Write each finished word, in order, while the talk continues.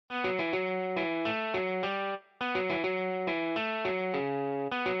I'm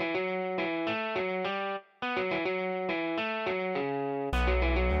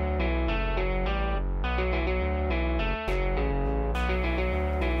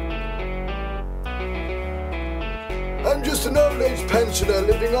just an old-age pensioner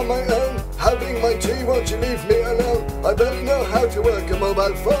living on my own, having my tea, won't you leave me alone? I barely know how to work a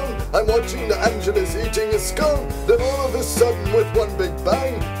mobile phone. I'm watching the Angeles eating a scone. Then all of a sudden, with one big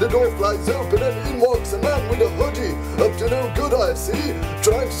bang, the door flies open and in walks a man with a hoodie. Up to no good, I see,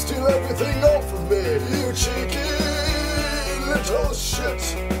 trying to steal everything off of me. You cheeky little shit,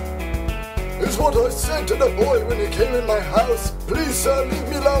 is what I said to the boy when he came in my house. Please sir, leave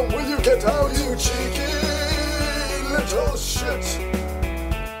me alone, will you get out? You cheeky little shit.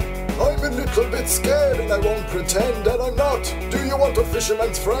 I'm a little bit scared and I won't pretend that I'm not. Do you want a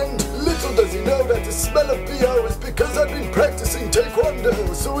fisherman's friend? Little does he know that the smell of BO is because I've been practicing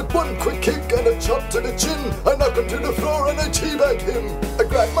taekwondo. So with one quick kick and a chop to the chin, I knock him to the floor and I teabag him. I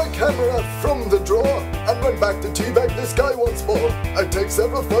grab my camera from the drawer and went back to teabag this guy once more. I take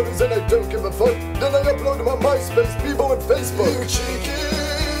several photos and I don't give a fuck. Then I upload them on MySpace, Bebo and Facebook. You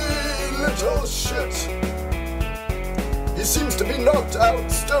cheeky little shit. He seems to be knocked out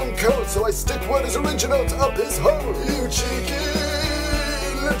stone cold, so I stick word as originals up his hole. You cheeky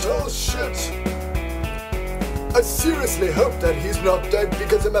little shit. I seriously hope that he's not dead,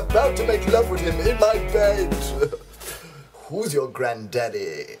 because I'm about to make love with him in my bed. Who's your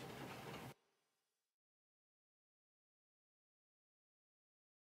granddaddy?